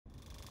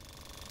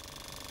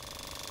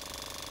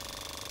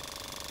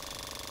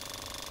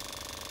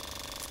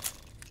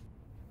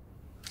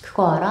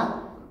그거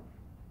알아?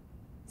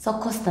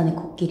 서커스단의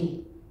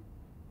코끼리.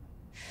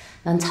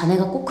 난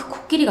자네가 꼭 그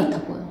코끼리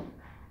같아 보여.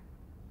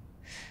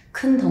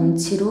 큰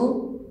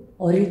덩치로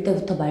어릴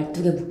때부터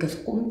말뚝에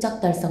묶여서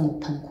꼼짝달싹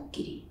못하는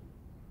코끼리.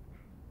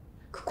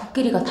 그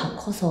코끼리가 다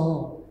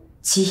커서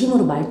지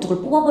힘으로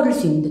말뚝을 뽑아버릴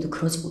수 있는데도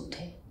그러지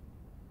못해.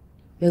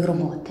 왜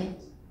그런 것 같아?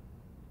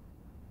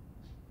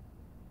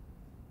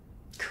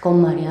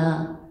 그건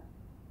말이야,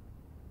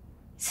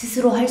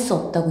 스스로 할 수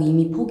없다고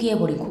이미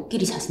포기해버린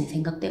코끼리 자신의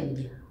생각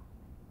때문이야.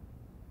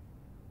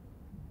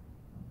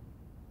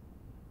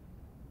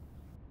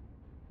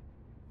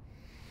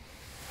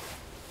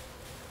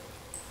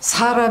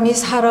 사람이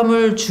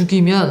사람을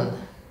죽이면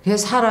그게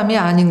사람이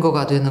아닌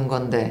거가 되는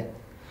건데,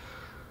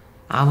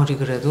 아무리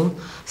그래도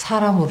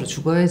사람으로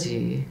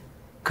죽어야지.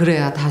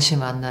 그래야 다시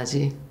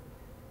만나지.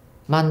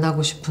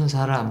 만나고 싶은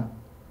사람,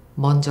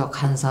 먼저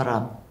간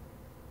사람.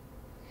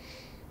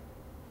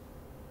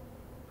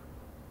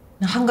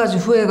 한 가지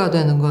후회가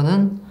되는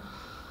거는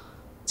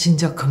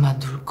진짜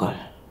그만둘 걸.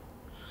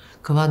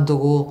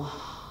 그만두고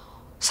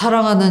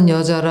사랑하는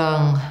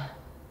여자랑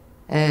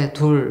애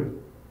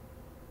둘,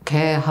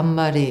 개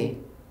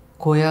 1마리,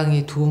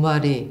 고양이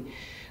 2마리,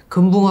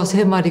 금붕어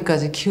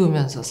 3마리까지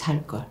키우면서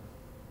살 걸.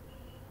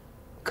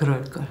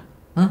 그럴 걸,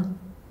 응?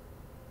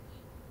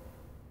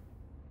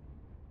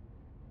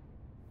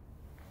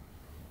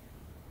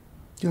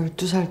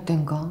 열두 살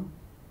땐가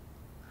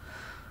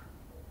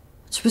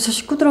집에서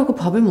식구들하고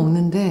밥을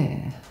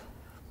먹는데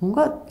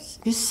뭔가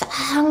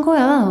싸한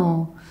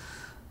거야.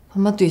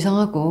 밥맛도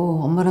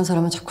이상하고 엄마란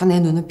사람은 자꾸 내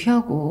눈을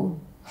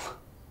피하고.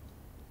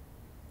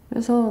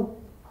 그래서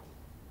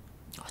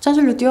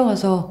화장실로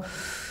뛰어가서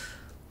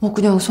뭐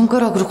그냥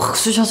손가락으로 확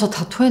쑤셔서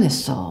다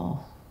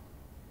토해냈어.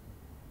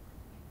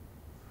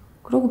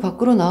 그러고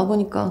밖으로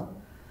나와보니까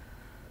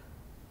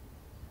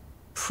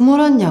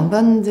부모란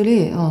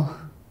양반들이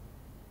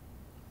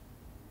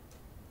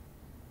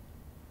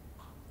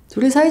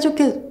둘이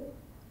사이좋게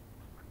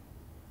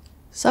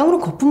쌍으로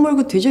거품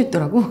물고 뒤져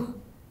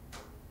있더라고.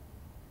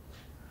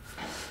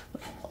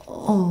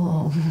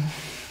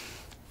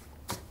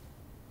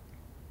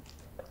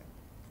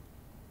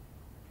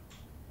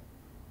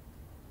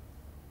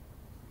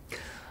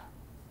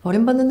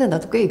 버림받는데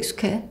나도 꽤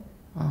익숙해.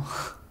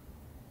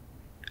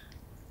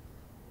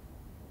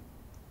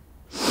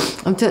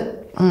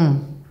 아무튼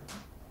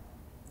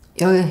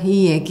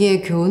이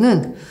얘기의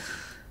교훈은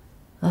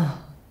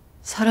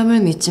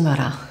사람을 믿지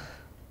마라.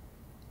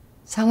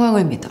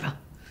 상황을 믿어라.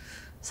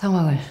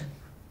 상황을.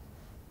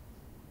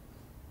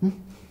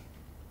 응?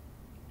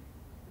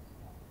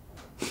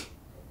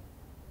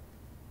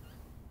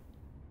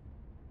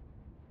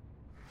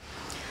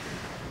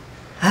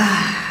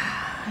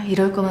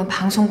 이럴 거면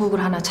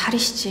방송국을 하나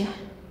차리시지.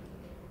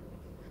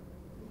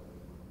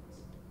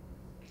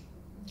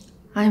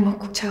 아니 뭐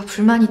꼭 제가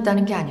불만이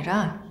있다는 게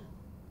아니라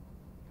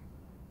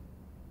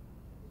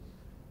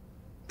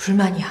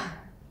불만이야.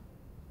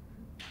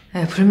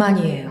 네,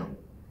 불만이에요.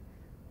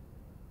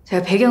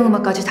 제가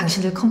배경음악까지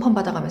당신들 컨펌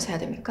받아가면서 해야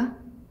됩니까?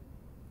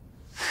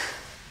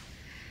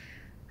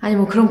 아니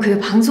뭐 그럼 그게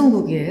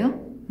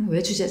방송국이에요?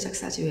 외주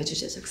제작사지, 외주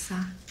제작사.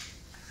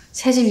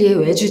 새진리의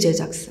외주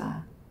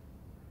제작사.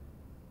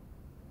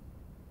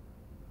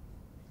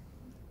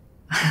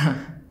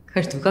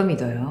 그걸 누가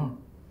믿어요?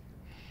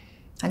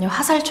 아니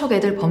화살촉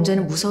애들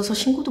범죄는 무서워서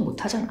신고도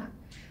못 하잖아.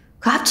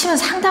 그 합치면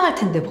상당할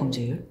텐데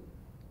범죄율.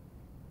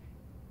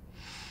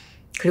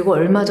 그리고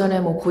얼마 전에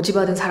뭐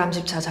고지받은 사람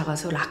집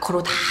찾아가서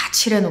라커로 다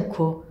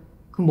칠해놓고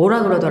그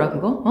뭐라 그러더라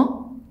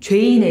그거?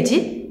 죄인의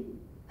집?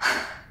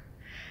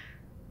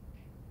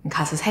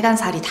 가서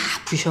세간살이 다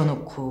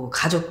부셔놓고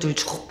가족들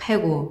쭉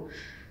패고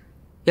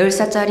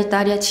 10살짜리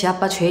딸이 지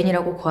아빠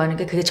죄인이라고 고하는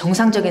게 그게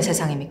정상적인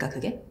세상입니까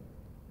그게?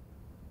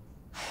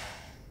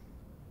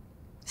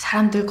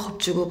 사람들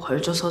겁주고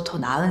벌줘서 더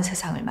나은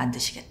세상을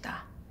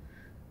만드시겠다.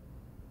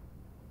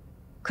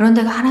 그런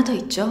데가 하나 더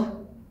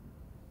있죠.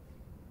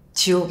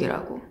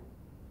 지옥이라고.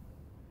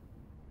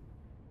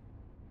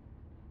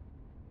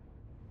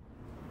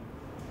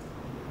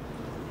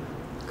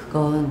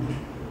 그건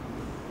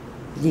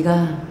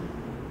네가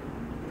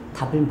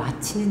답을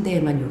맞히는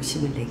데에만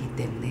욕심을 내기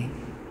때문에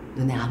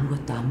눈에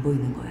아무것도 안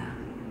보이는 거야.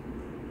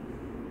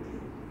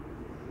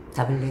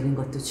 답을 내는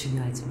것도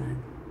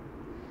중요하지만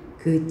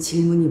그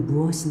질문이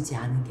무엇인지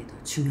아는 게 더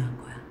중요한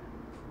거야.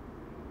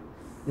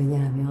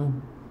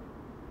 왜냐하면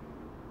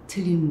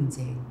틀린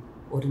문제엔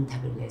옳은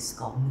답을 낼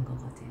수가 없는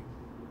거거든.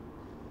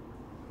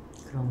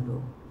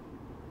 그러므로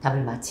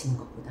답을 맞히는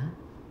것보다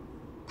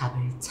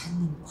답을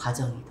찾는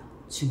과정이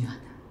더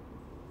중요하다.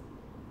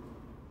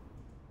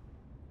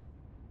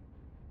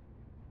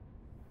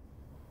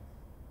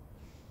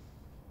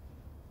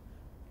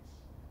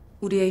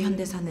 우리의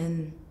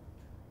현대사는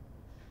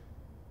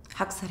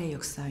학살의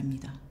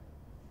역사입니다.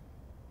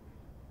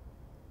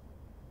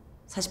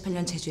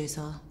 48년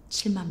제주에서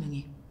 7만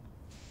명이,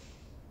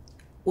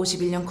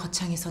 51년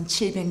거창에선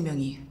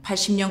 700명이,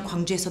 80년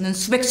광주에서는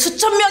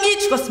수천 명이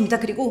죽었습니다.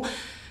 그리고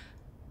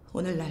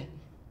오늘날에는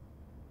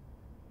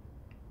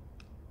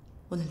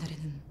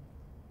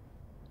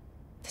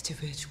대체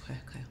왜 죽어야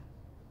할까요?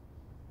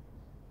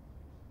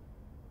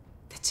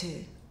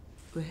 대체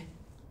왜?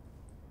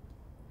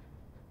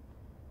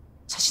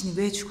 자신이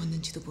왜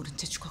죽었는지도 모른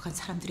채 죽어간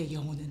사람들의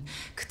영혼은,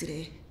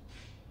 그들의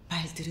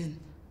말들은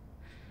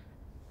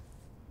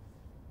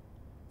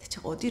대체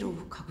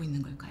어디로 가고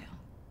있는 걸까요?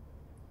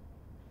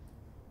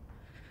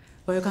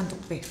 월간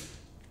독백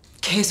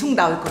계속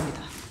나올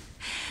겁니다.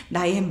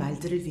 나의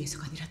말들을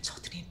위해서가 아니라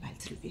저들의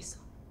말들을 위해서.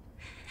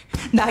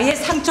 나의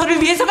상처를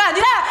위해서가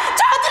아니라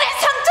저들의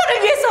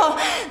상처를 위해서.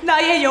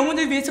 나의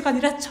영혼을 위해서가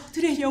아니라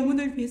저들의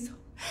영혼을 위해서.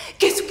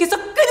 계속해서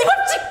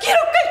끊임없이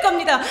기록할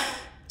겁니다.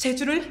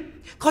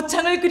 제주를,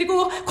 거창을,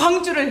 그리고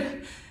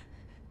광주를.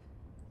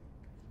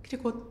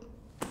 그리고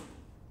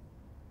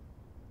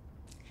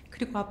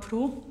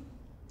앞으로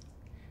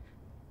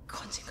그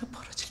언젠가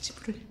벌어질지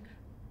모를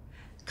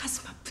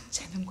가슴 아픈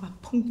재능과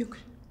폭력을.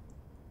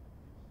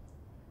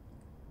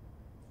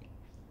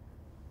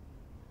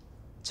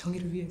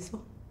 정의를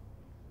위해서.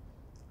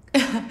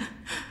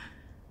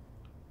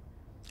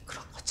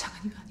 그런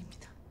거창한 이유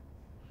아닙니다.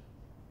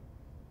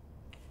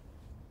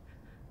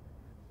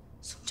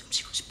 숨 좀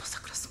쉬고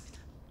싶어서 그렇습니다.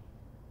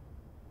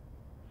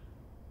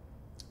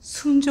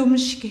 숨 좀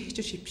쉬게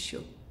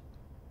해주십시오.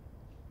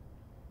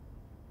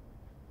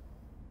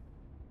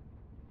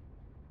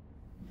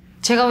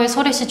 제가 왜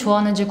설혜 씨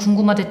좋아하는지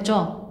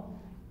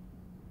궁금하댔죠?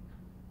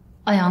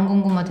 아니, 안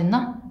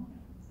궁금하댔나?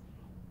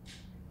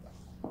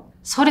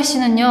 설혜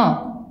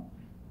씨는요,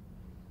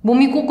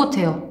 몸이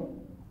꼿꼿해요.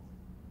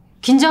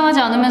 긴장하지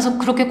않으면서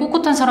그렇게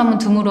꼿꼿한 사람은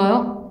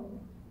드물어요.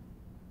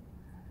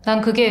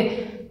 난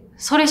그게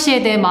설혜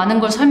씨에 대해 많은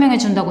걸 설명해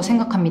준다고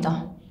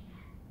생각합니다.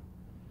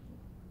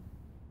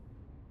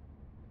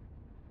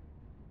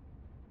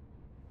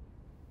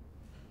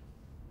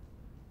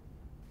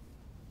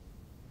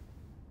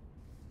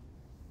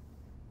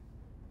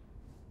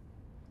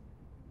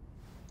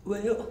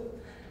 왜요?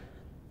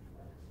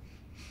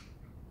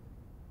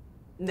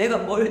 내가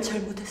뭘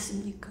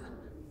잘못했습니까?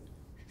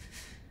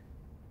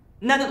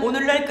 나는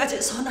오늘날까지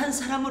선한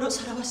사람으로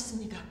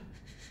살아왔습니다.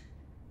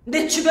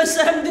 내 주변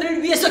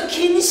사람들을 위해서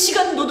긴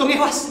시간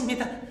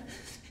노동해왔습니다.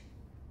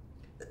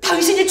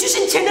 당신이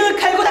주신 재능을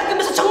갈고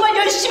닦으면서 정말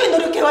열심히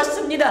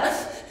노력해왔습니다.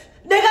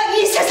 내가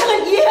이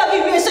세상을 이해하기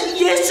위해서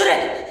이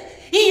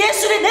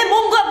예술에 내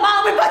몸과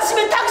마음을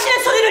바치면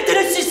당신의 소리를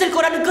들을 수 있을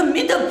거라는 그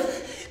믿음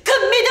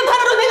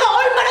하나로 내가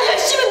얼마나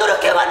열심히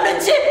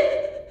노력해왔는지,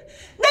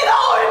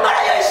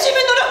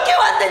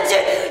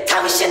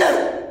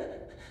 당신만은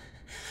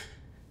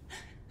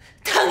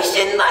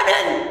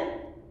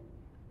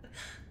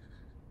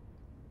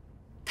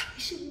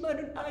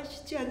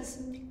아시지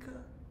않습니까?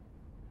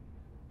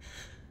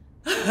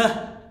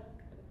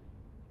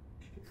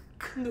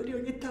 그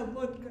노력이 다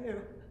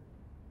뭔가요?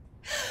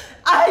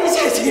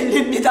 이제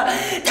들립니다.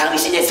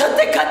 당신이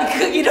선택한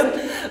그 이름,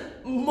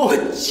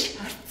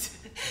 모차르트.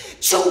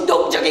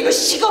 중동적이고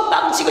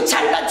시건망치고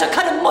잘난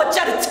척하는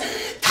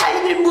모차르트.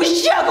 타인을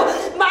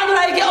무시하고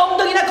마누라에게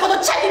엉덩이나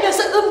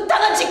걷어차리면서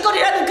음탕한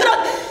짓거리라는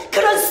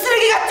그런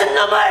쓰레기 같은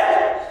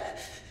놈을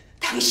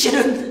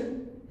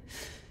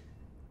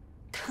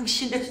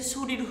당신의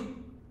소리로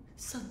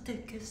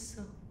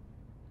선택했어.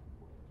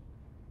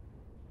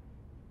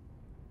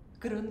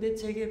 그런데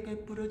제게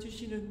베풀어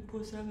주시는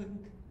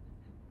보상은,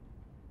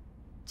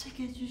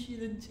 제게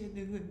주시는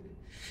재능은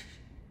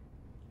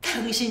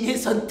당신이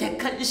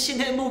선택한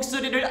신의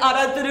목소리를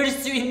알아들을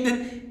수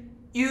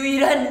있는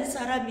유일한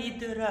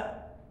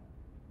사람이더라.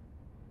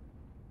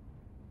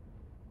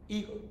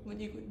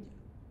 이것뿐이군요.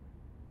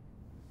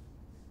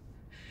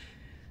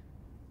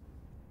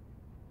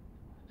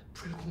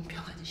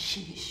 불공평한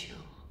신이시여,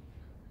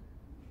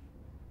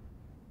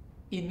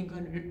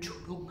 인간을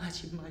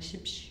조롱하지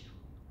마십시오.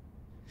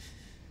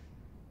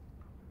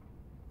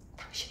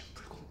 당신은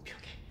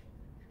불공평해.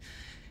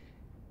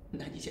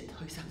 난 이제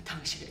더 이상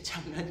당신의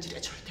장난질에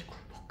절대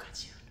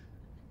굴복하지 않아.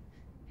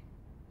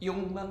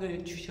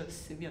 욕망을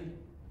주셨으면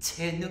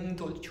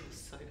재능도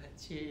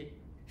줬어야지.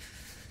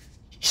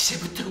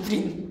 이제부터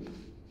우린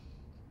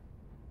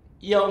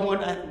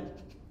영원한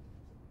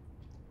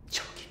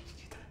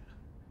적입니다.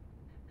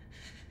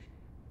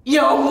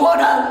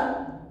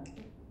 영원한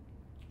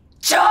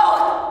적!